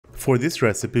For this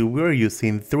recipe, we are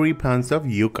using 3 pounds of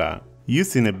yuca.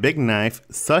 Using a big knife,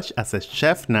 such as a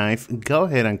chef knife, go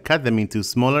ahead and cut them into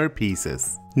smaller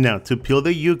pieces. Now to peel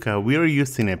the yuca, we are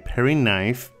using a paring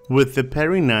knife. With the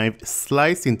paring knife,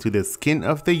 slice into the skin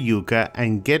of the yuca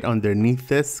and get underneath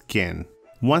the skin.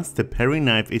 Once the paring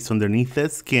knife is underneath the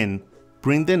skin,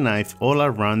 bring the knife all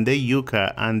around the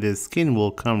yuca and the skin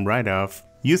will come right off.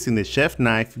 Using the chef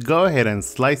knife, go ahead and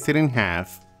slice it in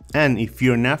half. And if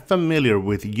you're not familiar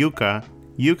with yuca,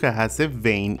 yuca has a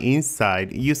vein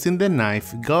inside. Using the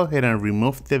knife, go ahead and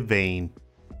remove the vein.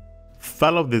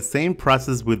 Follow the same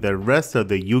process with the rest of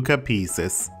the yuca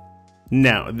pieces.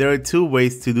 Now, there are 2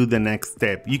 ways to do the next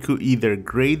step. You could either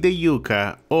grate the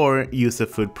yuca or use a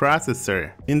food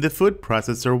processor. In the food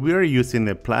processor, we are using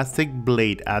a plastic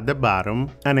blade at the bottom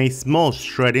and a small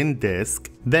shredding disc.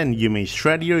 Then you may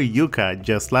shred your yuca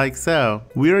just like so.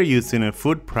 We are using a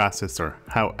food processor.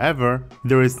 However,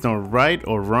 there is no right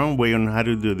or wrong way on how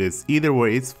to do this. Either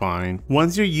way is fine.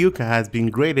 Once your yuca has been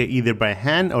grated either by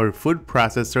hand or food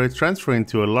processor, transfer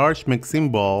into a large mixing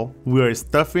bowl. We are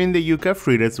stuffing the yuca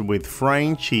fritters with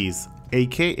frying cheese,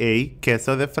 aka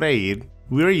queso de freír.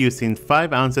 We are using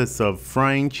 5 ounces of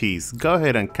frying cheese. Go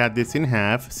ahead and cut this in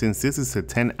half since this is a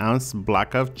 10-ounce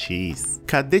block of cheese.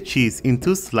 Cut the cheese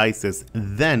into slices,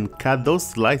 then cut those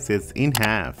slices in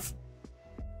half.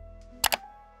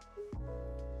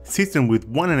 Season with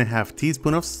 1.5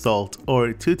 teaspoons of salt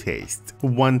or to taste,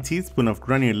 1 teaspoon of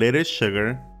granulated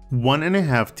sugar,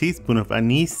 1.5 teaspoons of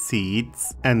anise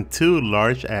seeds, and 2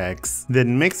 large eggs.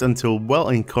 Then mix until well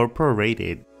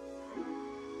incorporated.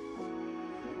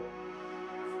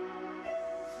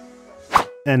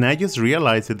 And I just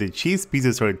realized that the cheese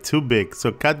pieces are too big,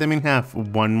 so cut them in half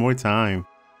one more time.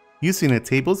 Using a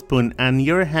tablespoon and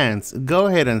your hands, go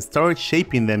ahead and start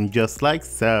shaping them just like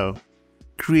so.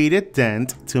 Create a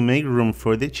dent to make room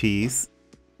for the cheese.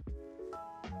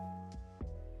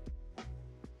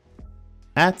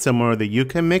 Add some more of the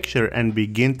yuca mixture and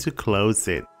begin to close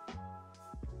it.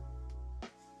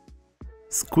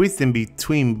 Squeeze them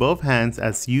between both hands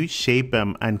as you shape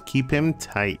them and keep them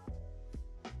tight.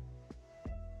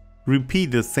 Repeat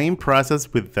the same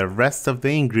process with the rest of the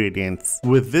ingredients.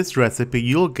 With this recipe,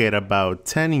 you'll get about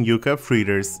 10 yuca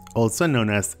fritters, also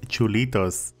known as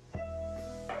chulitos.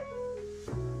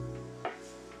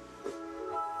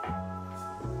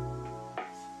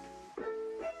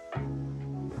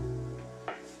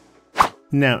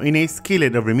 Now, in a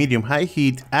skillet over medium-high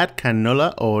heat, add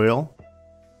canola oil.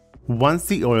 Once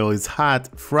the oil is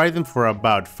hot, fry them for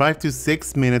about 5 to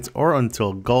 6 minutes or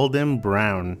until golden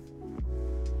brown.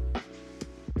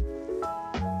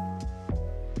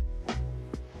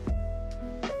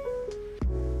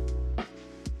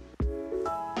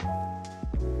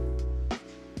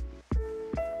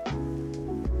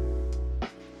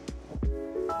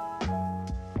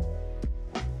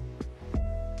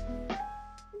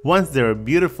 Once they are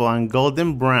beautiful and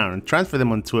golden brown, transfer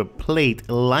them onto a plate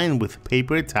lined with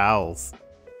paper towels.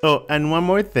 Oh, and one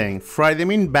more thing, fry them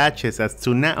in batches as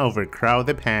to not overcrowd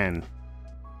the pan.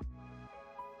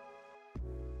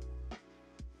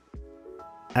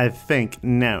 I think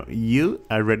now you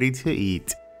are ready to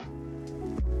eat.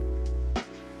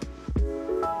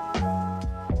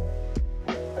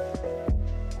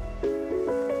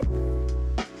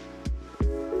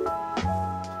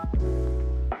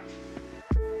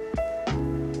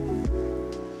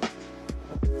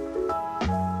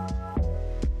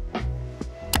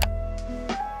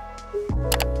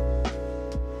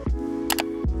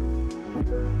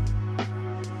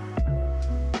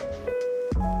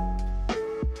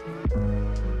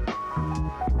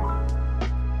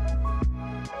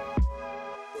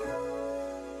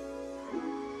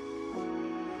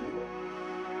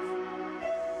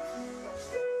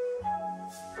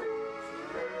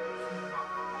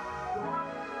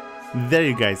 There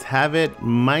you guys have it,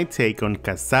 my take on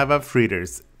cassava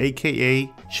fritters, aka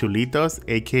chulitos,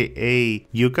 aka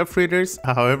yuca fritters,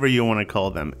 however you want to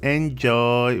call them.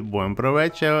 Enjoy, buen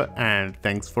provecho, and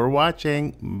thanks for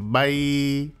watching.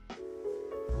 Bye!